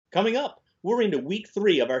Coming up, we're into week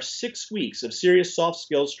 3 of our 6 weeks of serious soft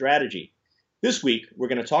skills strategy. This week, we're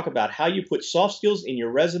going to talk about how you put soft skills in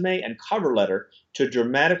your resume and cover letter to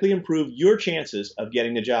dramatically improve your chances of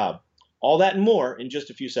getting a job. All that and more in just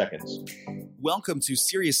a few seconds. Welcome to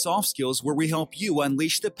Serious Soft Skills, where we help you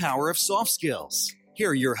unleash the power of soft skills. Here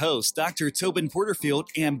are your hosts, Dr. Tobin Porterfield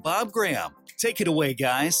and Bob Graham. Take it away,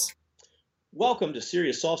 guys. Welcome to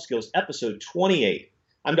Serious Soft Skills, episode 28.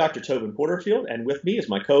 I'm Dr. Tobin Porterfield, and with me is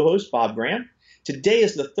my co-host, Bob Graham. Today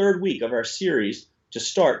is the third week of our series to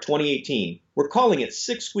start 2018. We're calling it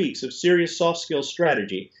 6 weeks of serious soft skills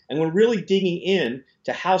strategy, and we're really digging in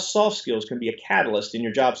to how soft skills can be a catalyst in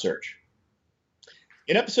your job search.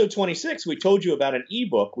 In episode 26, we told you about an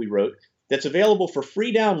ebook we wrote that's available for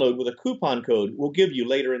free download with a coupon code we'll give you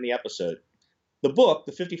later in the episode. The book,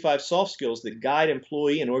 The 55 Soft Skills That Guide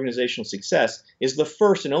Employee and Organizational Success, is the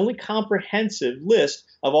first and only comprehensive list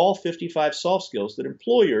of all 55 soft skills that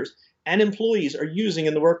employers and employees are using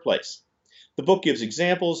in the workplace. The book gives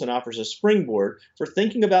examples and offers a springboard for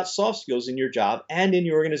thinking about soft skills in your job and in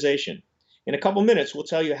your organization. In a couple minutes, we'll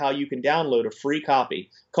tell you how you can download a free copy,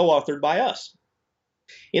 co-authored by us.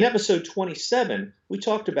 In episode 27, we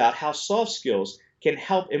talked about how soft skills can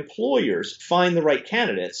help employers find the right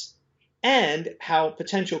candidates and how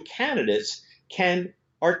potential candidates can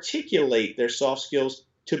articulate their soft skills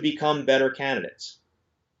to become better candidates.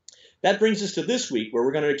 That brings us to this week, where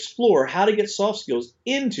we're going to explore how to get soft skills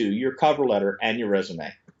into your cover letter and your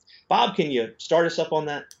resume. Bob, can you start us up on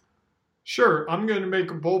that? Sure. I'm going to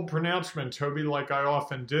make a bold pronouncement, Toby, like I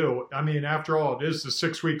often do. I mean, after all, it is the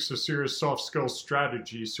 6 weeks of serious soft skills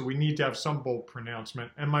strategy, so we need to have some bold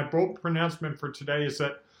pronouncement. And my bold pronouncement for today is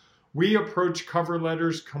that we approach cover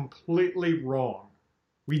letters completely wrong.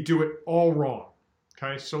 We do it all wrong.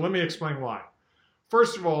 Okay, so let me explain why.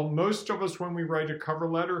 First of all, most of us, when we write a cover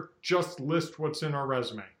letter, just list what's in our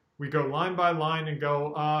resume. We go line by line and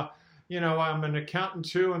go, I'm an accountant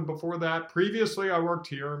too, and before that, previously I worked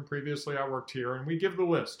here, and previously I worked here, and we give the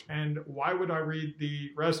list. And why would I read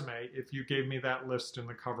the resume if you gave me that list in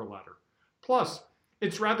the cover letter? Plus,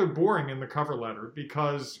 it's rather boring in the cover letter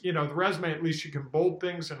because, the resume, at least you can bold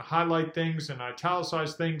things and highlight things and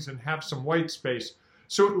italicize things and have some white space.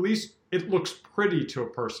 So at least it looks pretty to a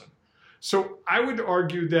person. So I would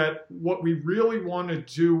argue that what we really want to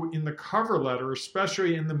do in the cover letter,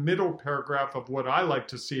 especially in the middle paragraph of what I like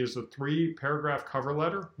to see as a 3-paragraph cover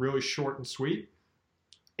letter, really short and sweet,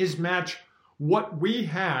 is match what we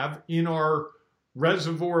have in our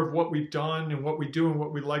reservoir of what we've done and what we do and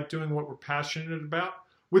what we like doing, what we're passionate about,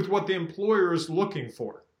 with what the employer is looking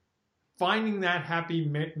for. Finding that happy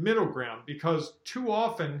middle ground, because too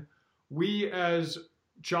often we as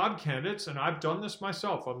job candidates, and I've done this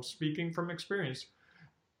myself, I'm speaking from experience,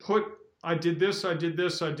 I did this, I did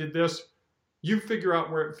this, I did this. You figure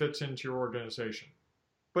out where it fits into your organization.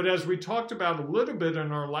 But as we talked about a little bit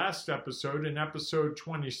in our last episode, in episode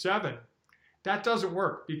 27, that doesn't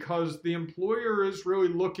work because the employer is really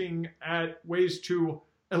looking at ways to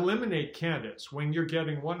eliminate candidates when you're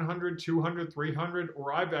getting 100, 200, 300,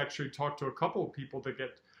 or I've actually talked to a couple of people that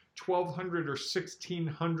get 1,200 or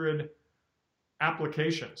 1,600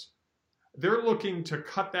 applications. They're looking to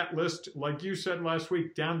cut that list, like you said last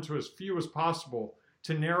week, down to as few as possible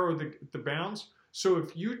to narrow the bounds. So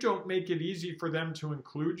if you don't make it easy for them to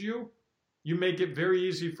include you, you make it very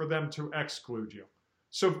easy for them to exclude you.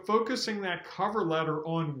 So focusing that cover letter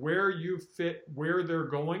on where you fit, where they're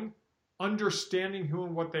going, understanding who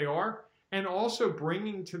and what they are, and also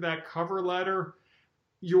bringing to that cover letter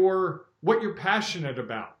what you're passionate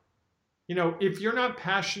about. If you're not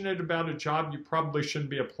passionate about a job, you probably shouldn't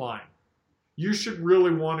be applying. You should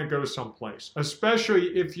really want to go someplace, especially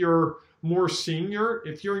if you're more senior.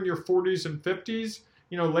 If you're in your 40s and 50s,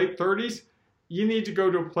 late 30s, you need to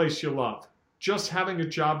go to a place you love. Just having a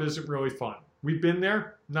job isn't really fun. We've been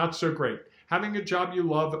there, not so great. Having a job you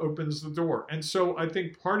love opens the door. And so I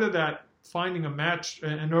think part of that, finding a match,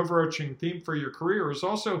 an overarching theme for your career, is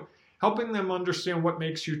also helping them understand what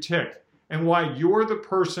makes you tick and why you're the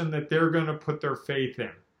person that they're going to put their faith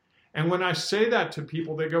in. And when I say that to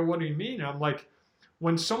people, they go, what do you mean? I'm like,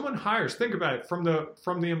 when someone hires, think about it from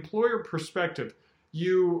the employer perspective.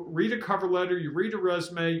 You read a cover letter, you read a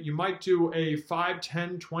resume, you might do a 5,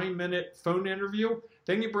 10, 20-minute phone interview,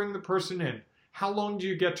 then you bring the person in. How long do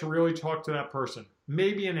you get to really talk to that person?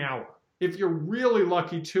 Maybe an hour. If you're really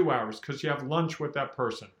lucky, 2 hours because you have lunch with that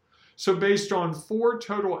person. So based on 4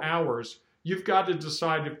 total hours, you've got to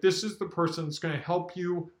decide if this is the person that's going to help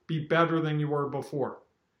you be better than you were before.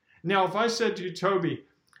 Now, if I said to you, Toby,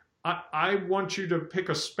 I want you to pick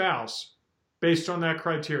a spouse based on that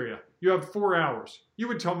criteria, You have 4 hours. You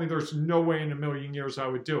would tell me there's no way in a million years I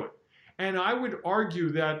would do it. And I would argue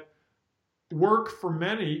that work for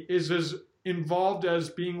many is as involved as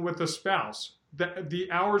being with a spouse. The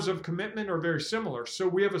hours of commitment are very similar. So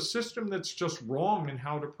we have a system that's just wrong in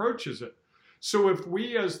how it approaches it. So if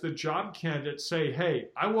we as the job candidate say, hey,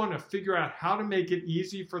 I want to figure out how to make it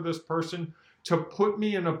easy for this person to put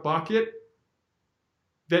me in a bucket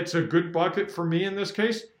that's a good bucket for me in this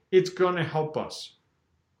case, it's going to help us.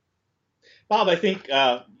 Bob, I think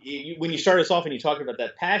when you start us off and you talk about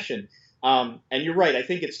that passion, and you're right, I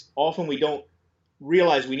think it's often we don't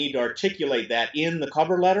realize we need to articulate that in the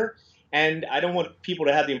cover letter. And I don't want people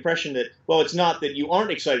to have the impression that, well, it's not that you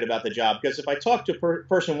aren't excited about the job. Because if I talk to a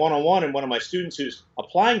person one-on-one and one of my students who's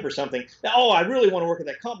applying for something, oh, I really want to work at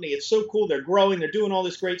that company. It's so cool. They're growing. They're doing all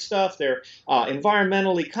this great stuff. They're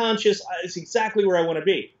environmentally conscious. It's exactly where I want to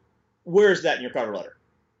be. Where's that in your cover letter?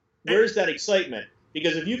 Where's that excitement?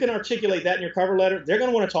 Because if you can articulate that in your cover letter, they're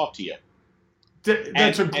going to want to talk to you.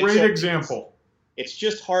 That's a great example. It's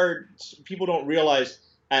just hard. People don't realize.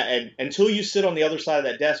 And until you sit on the other side of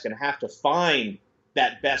that desk and have to find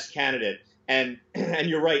that best candidate, and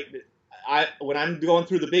you're right, when I'm going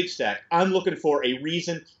through the big stack, I'm looking for a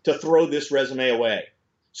reason to throw this resume away.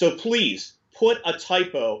 So please put a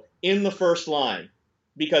typo in the first line,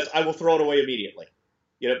 because I will throw it away immediately.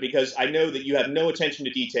 Because I know that you have no attention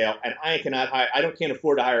to detail, and I can't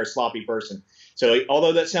afford to hire a sloppy person. So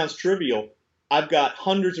although that sounds trivial, I've got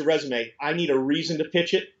hundreds of resumes. I need a reason to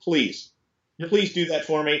pitch it. Please do that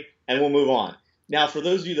for me, and we'll move on. Now, for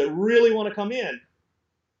those of you that really want to come in,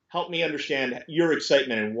 help me understand your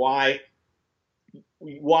excitement and why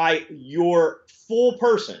you're full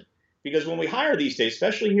person. Because when we hire these days,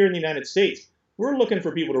 especially here in the United States, we're looking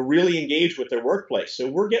for people to really engage with their workplace. So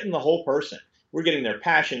we're getting the whole person. We're getting their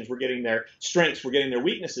passions, we're getting their strengths, we're getting their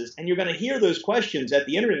weaknesses, and you're going to hear those questions at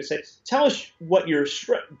the interview and say, tell us what your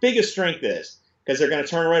biggest strength is, because they're going to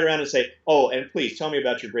turn right around and say, oh, and please tell me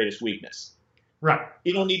about your greatest weakness. Right.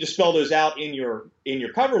 You don't need to spell those out in your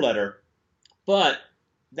cover letter, but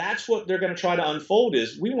that's what they're going to try to unfold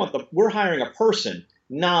is we're hiring a person,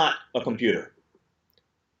 not a computer.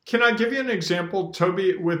 Can I give you an example,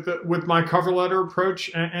 Toby, with my cover letter approach?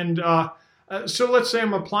 So let's say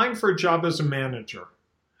I'm applying for a job as a manager.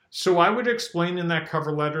 So I would explain in that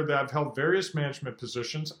cover letter that I've held various management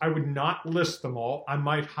positions. I would not list them all. I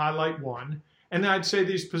might highlight one. And then I'd say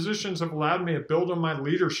these positions have allowed me to build on my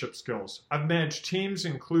leadership skills. I've managed teams,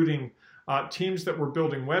 including teams that were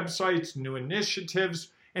building websites, new initiatives,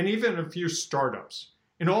 and even a few startups.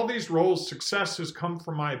 In all these roles, success has come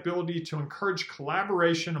from my ability to encourage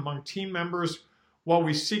collaboration among team members while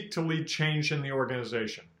we seek to lead change in the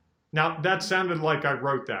organization. Now, that sounded like I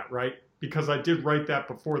wrote that, right? Because I did write that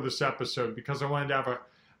before this episode because I wanted to have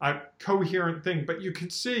a coherent thing. But you can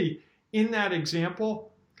see in that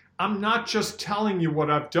example, I'm not just telling you what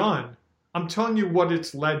I've done. I'm telling you what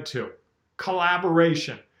it's led to.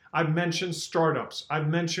 Collaboration. I've mentioned startups. I've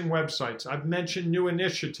mentioned websites. I've mentioned new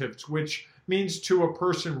initiatives, which means to a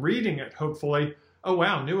person reading it, hopefully, oh,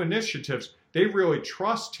 wow, new initiatives. They really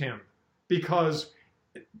trust him because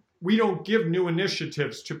we don't give new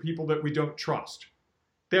initiatives to people that we don't trust.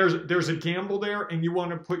 There's a gamble there, and you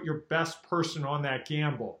want to put your best person on that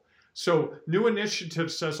gamble. So new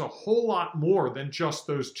initiative says a whole lot more than just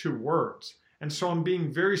those two words. And so I'm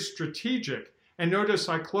being very strategic. And notice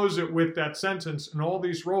I close it with that sentence in all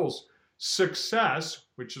these roles. Success,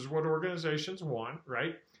 which is what organizations want,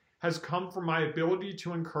 right, has come from my ability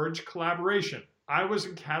to encourage collaboration. I was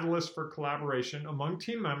a catalyst for collaboration among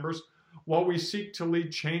team members while we seek to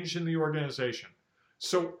lead change in the organization.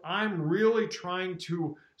 So I'm really trying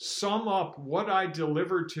to sum up what I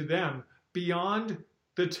delivered to them beyond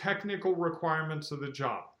the technical requirements of the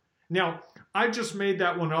job. Now, I just made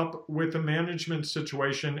that one up with a management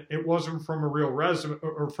situation. It wasn't from a real resume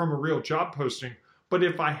or from a real job posting. But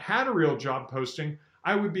if I had a real job posting,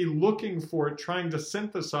 I would be looking for it, trying to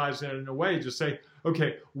synthesize it in a way to say,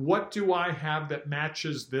 okay, what do I have that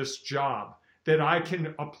matches this job that I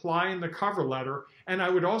can apply in the cover letter? And I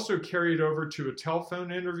would also carry it over to a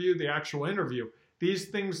telephone interview, the actual interview. These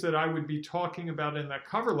things that I would be talking about in that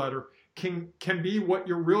cover letter can be what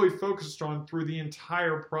you're really focused on through the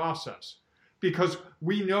entire process. Because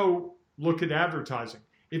we know, look at advertising.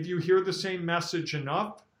 If you hear the same message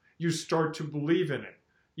enough, you start to believe in it.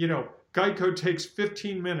 You know, Geico takes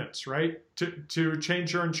 15 minutes, right, to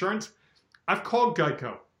change your insurance. I've called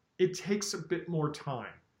Geico. It takes a bit more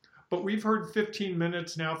time. But we've heard 15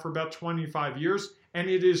 minutes now for about 25 years, and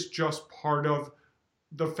it is just part of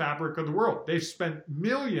the fabric of the world. They've spent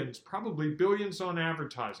millions, probably billions on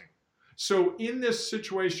advertising. So in this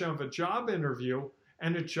situation of a job interview,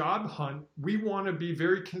 and a job hunt, we want to be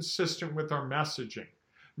very consistent with our messaging,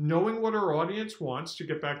 knowing what our audience wants, to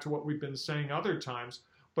get back to what we've been saying other times,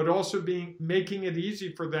 but also making it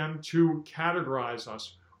easy for them to categorize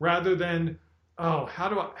us rather than, oh, how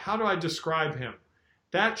do I describe him?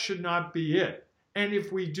 That should not be it. And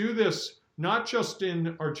if we do this, not just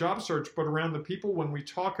in our job search, but around the people, when we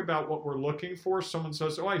talk about what we're looking for, someone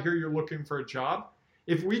says, oh, I hear you're looking for a job.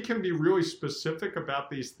 If we can be really specific about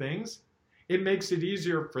these things, it makes it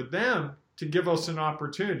easier for them to give us an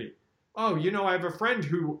opportunity. Oh, I have a friend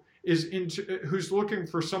who's looking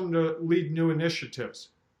for someone to lead new initiatives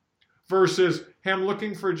versus, hey, I'm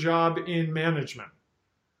looking for a job in management.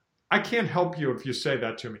 I can't help you if you say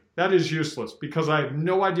that to me. That is useless because I have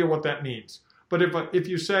no idea what that means. But if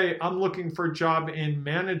you say, I'm looking for a job in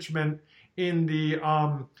management in the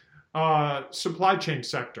supply chain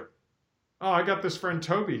sector. Oh, I got this friend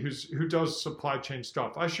Toby who does supply chain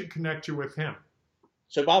stuff. I should connect you with him.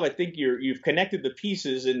 So, Bob, I think you've connected the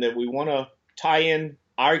pieces in that we want to tie in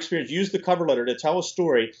our experience, use the cover letter to tell a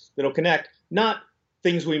story that'll connect, not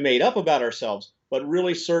things we made up about ourselves, but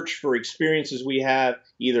really search for experiences we have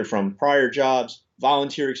either from prior jobs,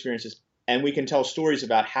 volunteer experiences, and we can tell stories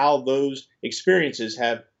about how those experiences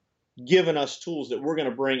have given us tools that we're going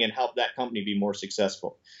to bring and help that company be more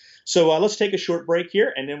successful. So let's take a short break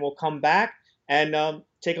here, and then we'll come back and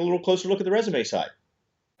take a little closer look at the resume side.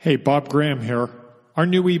 Hey, Bob Graham here. Our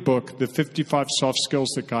new ebook, The 55 Soft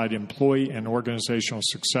Skills That Guide Employee and Organizational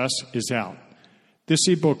Success, is out. This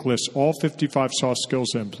ebook lists all 55 soft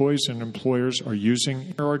skills that employees and employers are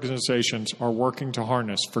using, their organizations are working to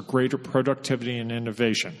harness for greater productivity and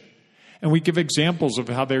innovation. And we give examples of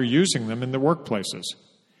how they're using them in their workplaces.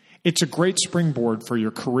 It's a great springboard for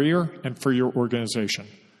your career and for your organization.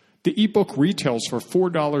 The ebook retails for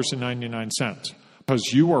 $4.99.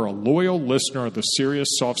 Because you are a loyal listener of the Serious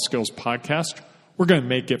Soft Skills podcast, we're going to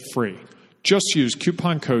make it free. Just use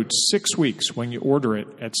coupon code 6weeks when you order it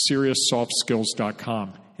at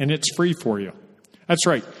SeriousSoftSkills.com, and it's free for you. That's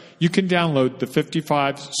right. You can download the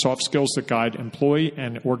 55 Soft Skills That Guide Employee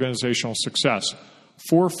and Organizational Success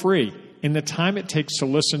for free in the time it takes to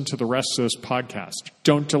listen to the rest of this podcast.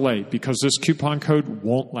 Don't delay, because this coupon code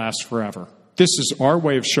won't last forever. This is our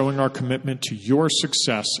way of showing our commitment to your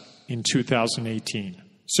success in 2018.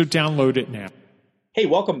 So download it now. Hey,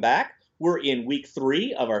 welcome back. We're in week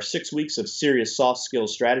 3 of our 6 weeks of Serious Soft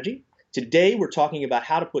Skills Strategy. Today, we're talking about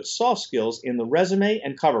how to put soft skills in the resume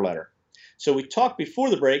and cover letter. So we talked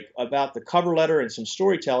before the break about the cover letter and some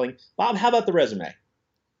storytelling. Bob, how about the resume?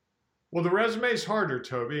 Well, the resume is harder,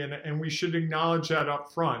 Toby, and we should acknowledge that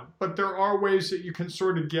up front. But there are ways that you can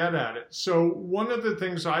sort of get at it. So one of the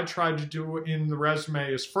things I try to do in the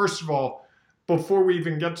resume is, first of all, before we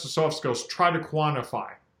even get to soft skills, try to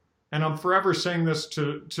quantify. And I'm forever saying this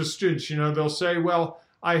to students. They'll say, well,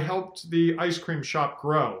 I helped the ice cream shop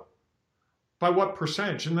grow. By what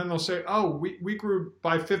percentage? And then they'll say, oh, we grew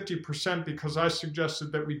by 50% because I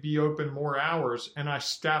suggested that we be open more hours and I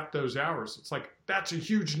staffed those hours. It's like, that's a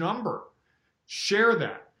huge number. Share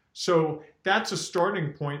that. So that's a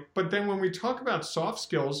starting point. But then when we talk about soft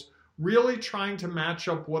skills, really trying to match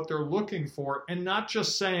up what they're looking for and not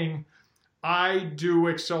just saying, I do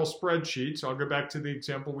Excel spreadsheets. I'll go back to the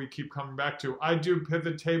example we keep coming back to. I do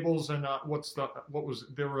pivot tables and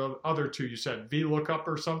there were other two you said, VLOOKUP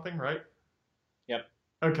or something, right? Yep.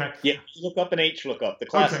 Okay. Yeah, lookup and HLOOKUP, the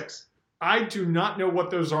classics. Okay. I do not know what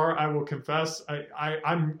those are. I will confess.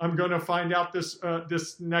 I'm going to find out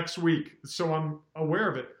this next week, so I'm aware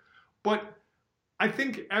of it. But I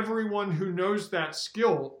think everyone who knows that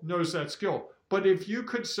skill knows that skill. But if you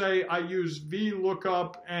could say I use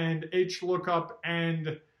VLOOKUP and HLOOKUP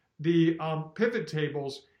and the pivot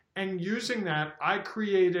tables, and using that, I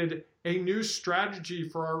created a new strategy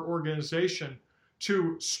for our organization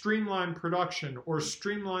to streamline production or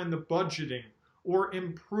streamline the budgeting or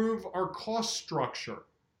improve our cost structure.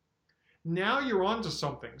 Now you're onto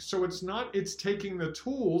something. So it's taking the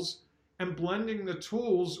tools and blending the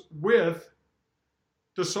tools with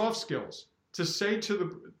the soft skills to say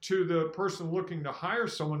to the person looking to hire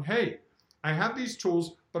someone, hey, I have these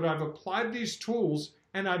tools, but I've applied these tools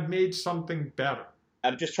and I've made something better.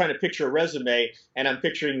 I'm just trying to picture a resume, and I'm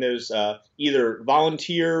picturing those either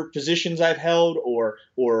volunteer positions I've held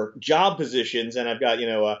or job positions, and I've got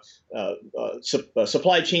a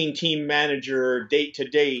supply chain team manager, date to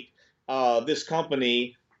date, this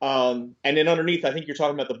company, and then underneath, I think you're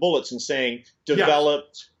talking about the bullets and saying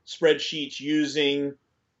developed spreadsheets using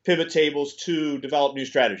pivot tables to develop new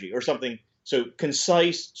strategy or something. So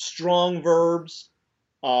concise, strong verbs,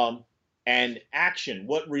 and action.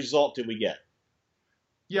 What result did we get?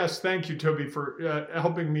 Yes, thank you, Toby, for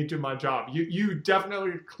helping me do my job. You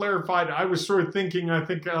definitely clarified. I was sort of thinking, I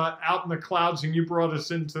think, out in the clouds, and you brought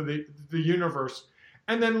us into the universe.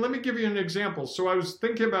 And then let me give you an example. So I was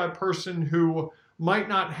thinking about a person who might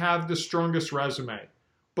not have the strongest resume,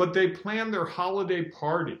 but they plan their holiday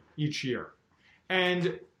party each year.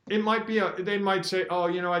 And it might be, they might say, oh,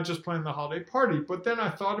 I just planned the holiday party. But then I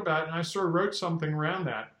thought about it and I sort of wrote something around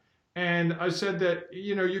that. And I said that,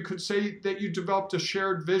 you could say that you developed a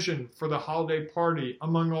shared vision for the holiday party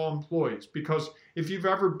among all employees. Because if you've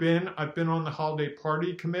ever been, I've been on the holiday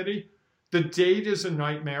party committee, the date is a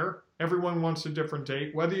nightmare. Everyone wants a different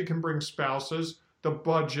date, whether you can bring spouses, the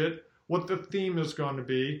budget, what the theme is going to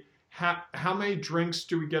be, how many drinks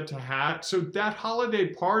do we get to have. So that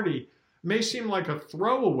holiday party may seem like a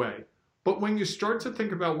throwaway, but when you start to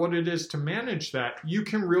think about what it is to manage that, you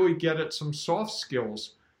can really get at some soft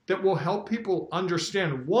skills that will help people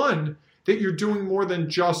understand, one, that you're doing more than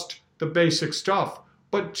just the basic stuff.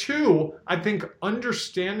 But two, I think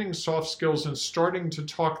understanding soft skills and starting to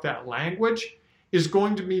talk that language is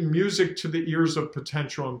going to be music to the ears of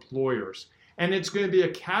potential employers. And it's going to be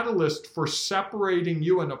a catalyst for separating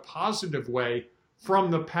you in a positive way from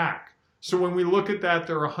the pack. So when we look at that,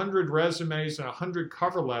 there are 100 resumes and 100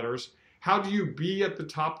 cover letters. How do you be at the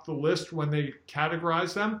top of the list when they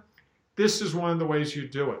categorize them? This is one of the ways you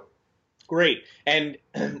do it. Great. And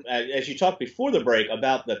as you talked before the break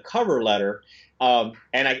about the cover letter, and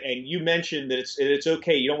you mentioned that it's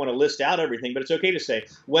okay. You don't want to list out everything, but it's okay to say,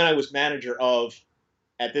 when I was manager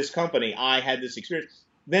at this company, I had this experience.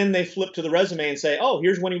 Then they flip to the resume and say, oh,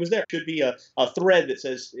 here's when he was there. Should be a thread that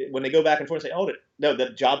says, when they go back and forth and say, oh, no, the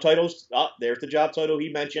job title's up. There's the job title he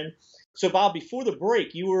mentioned. So, Bob, before the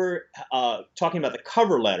break, you were talking about the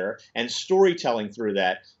cover letter and storytelling through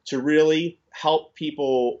that to really help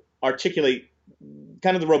people articulate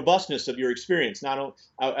kind of the robustness of your experience. Not only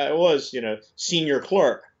I was, senior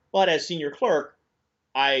clerk, but as senior clerk,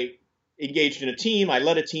 I engaged in a team. I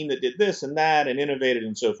led a team that did this and that and innovated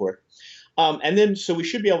and so forth. And then, so we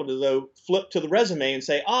should be able to, though, flip to the resume and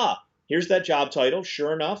say, here's that job title.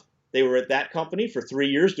 Sure enough, they were at that company for 3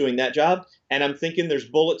 years doing that job. And I'm thinking there's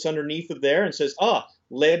bullets underneath of there and says,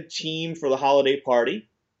 led team for the holiday party.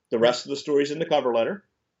 The rest of the story's in the cover letter.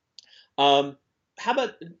 How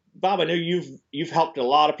about, Bob, I know you've helped a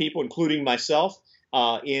lot of people, including myself,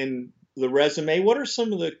 in the resume. What are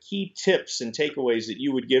some of the key tips and takeaways that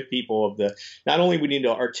you would give people not only we need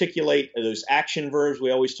to articulate those action verbs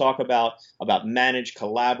we always talk about manage,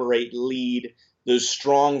 collaborate, lead, those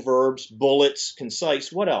strong verbs, bullets,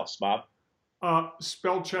 concise. What else, Bob?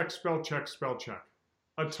 Spell check, spell check, spell check.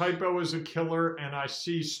 A typo is a killer, and I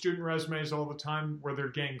see student resumes all the time where they're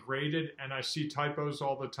getting graded, and I see typos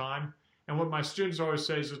all the time. And what my students always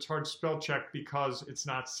say is it's hard to spell check because it's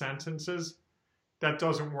not sentences. That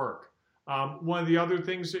doesn't work. One of the other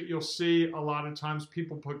things that you'll see a lot of times,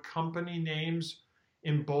 people put company names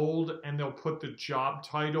in bold and they'll put the job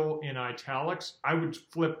title in italics. I would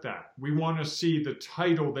flip that. We want to see the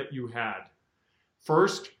title that you had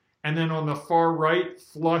first. And then on the far right,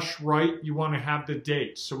 flush right, you want to have the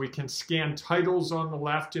dates. So we can scan titles on the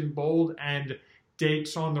left in bold and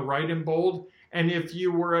dates on the right in bold. And if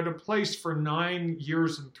you were at a place for 9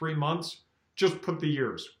 years and 3 months, just put the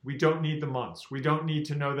years. We don't need the months. We don't need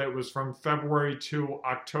to know that it was from February to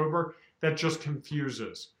October. That just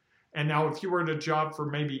confuses. And now if you were at a job for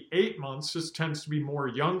maybe 8 months, this tends to be more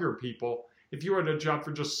younger people. If you were at a job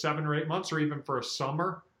for just 7 or 8 months, or even for a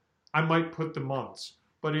summer, I might put the months.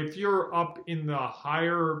 But if you're up in the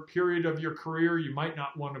higher period of your career, you might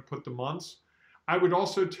not want to put the months. I would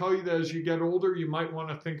also tell you that as you get older, you might want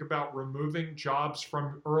to think about removing jobs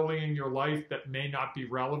from early in your life that may not be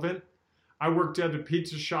relevant. I worked at a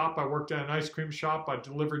pizza shop. I worked at an ice cream shop. I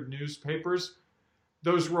delivered newspapers.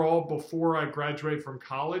 Those were all before I graduated from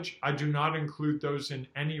college. I do not include those in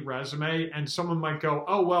any resume. And someone might go,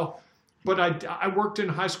 oh, well, but I worked in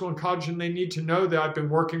high school and college and they need to know that I've been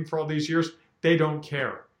working for all these years. They don't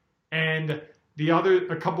care. And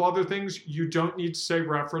a couple other things, you don't need to say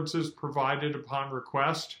references provided upon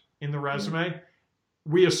request in the resume.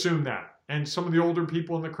 We assume that. And some of the older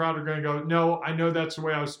people in the crowd are going to go, no, I know that's the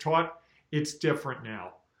way I was taught. It's different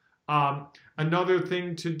now. Another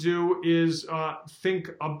thing to do is think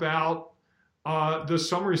about the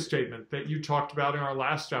summary statement that you talked about in our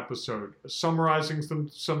last episode, summarizing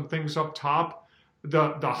some things up top,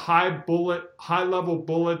 the high level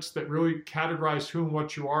bullets that really categorize who and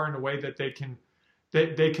what you are in a way that they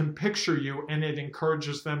can picture you, and it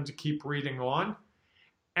encourages them to keep reading on.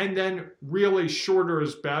 And then really shorter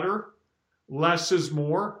is better, less is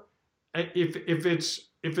more. If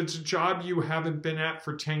it's a job you haven't been at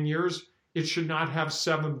for 10 years, it should not have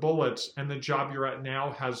 7 bullets and the job you're at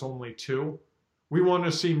now has only 2. We want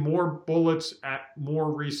to see more bullets at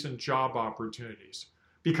more recent job opportunities,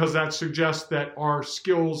 because that suggests that our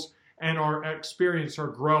skills and our experience are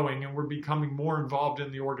growing and we're becoming more involved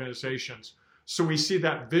in the organizations. So we see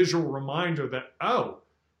that visual reminder that, oh,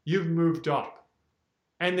 you've moved up.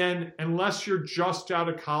 And then unless you're just out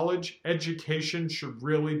of college, education should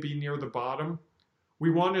really be near the bottom.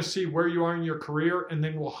 We want to see where you are in your career, and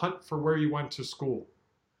then we'll hunt for where you went to school.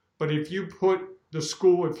 But if you put the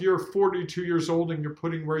school, if you're 42 years old and you're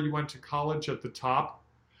putting where you went to college at the top,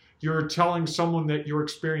 you're telling someone that your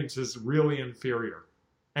experience is really inferior.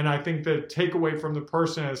 And I think the takeaway from the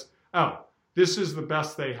person is, oh, this is the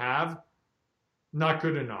best they have. Not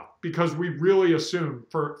good enough, because we really assume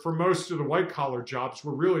for most of the white collar jobs,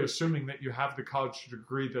 we're really assuming that you have the college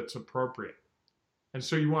degree that's appropriate. And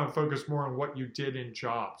so you want to focus more on what you did in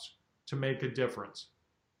jobs to make a difference.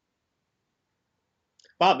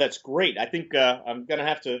 Bob, that's great. I think I'm going to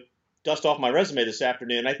have to dust off my resume this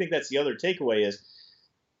afternoon. I think that's the other takeaway is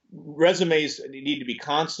resumes need to be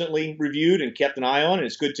constantly reviewed and kept an eye on. And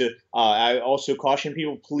it's good to, I also caution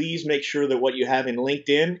people, please make sure that what you have in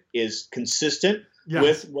LinkedIn is consistent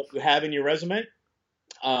with what you have in your resume.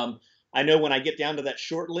 I know when I get down to that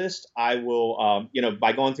short list, I will,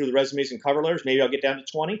 by going through the resumes and cover letters, maybe I'll get down to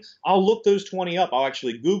 20. I'll look those 20 up. I'll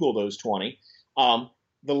actually Google those 20.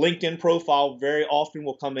 The LinkedIn profile very often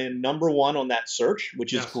will come in number 1 on that search,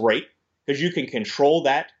 which is great because you can control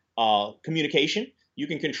that communication. You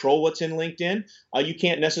can control what's in LinkedIn. You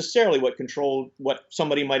can't necessarily control what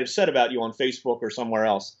somebody might have said about you on Facebook or somewhere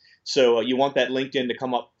else. So you want that LinkedIn to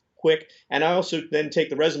come up quick. And I also then take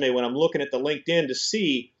the resume when I'm looking at the LinkedIn to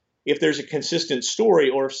see if there's a consistent story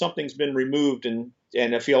or if something's been removed and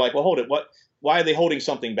I feel like, well, hold it. Why are they holding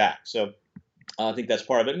something back? So I think that's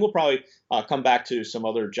part of it. And we'll probably come back to some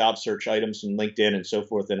other job search items from LinkedIn and so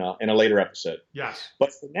forth in a later episode. Yes.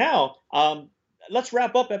 But for now, let's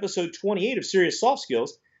wrap up episode 28 of Serious Soft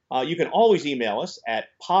Skills. You can always email us at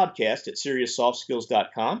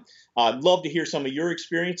podcast@serioussoftskills.com. I'd love to hear some of your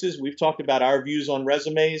experiences. We've talked about our views on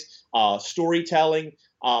resumes, storytelling,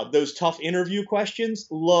 those tough interview questions.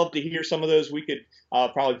 Love to hear some of those. We could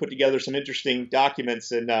probably put together some interesting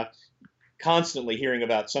documents and constantly hearing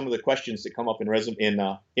about some of the questions that come up in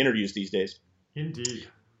interviews these days. Indeed.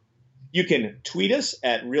 You can tweet us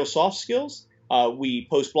at Real Soft Skills. We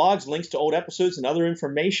post blogs, links to old episodes, and other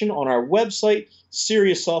information on our website,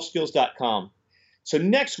 SeriousSoftSkills.com. So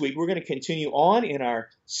next week, we're going to continue on in our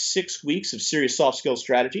 6 weeks of Serious Soft Skills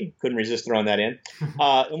strategy. Couldn't resist throwing that in.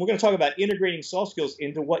 And we're going to talk about integrating soft skills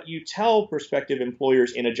into what you tell prospective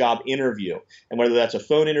employers in a job interview. And whether that's a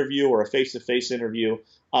phone interview or a face-to-face interview,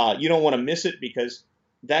 you don't want to miss it because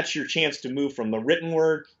that's your chance to move from the written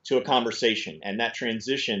word to a conversation. And that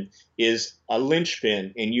transition is a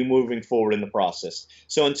linchpin in you moving forward in the process.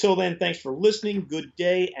 So until then, thanks for listening. Good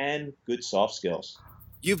day and good soft skills.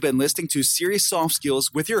 You've been listening to Serious Soft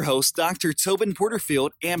Skills with your hosts, Dr. Tobin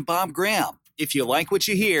Porterfield and Bob Graham. If you like what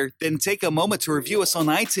you hear, then take a moment to review us on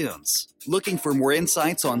iTunes. Looking for more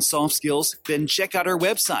insights on soft skills? Then check out our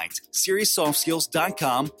website,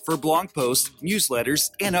 SeriousSoftSkills.com, for blog posts,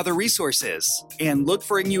 newsletters, and other resources. And look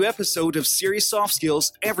for a new episode of Serious Soft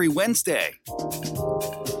Skills every Wednesday.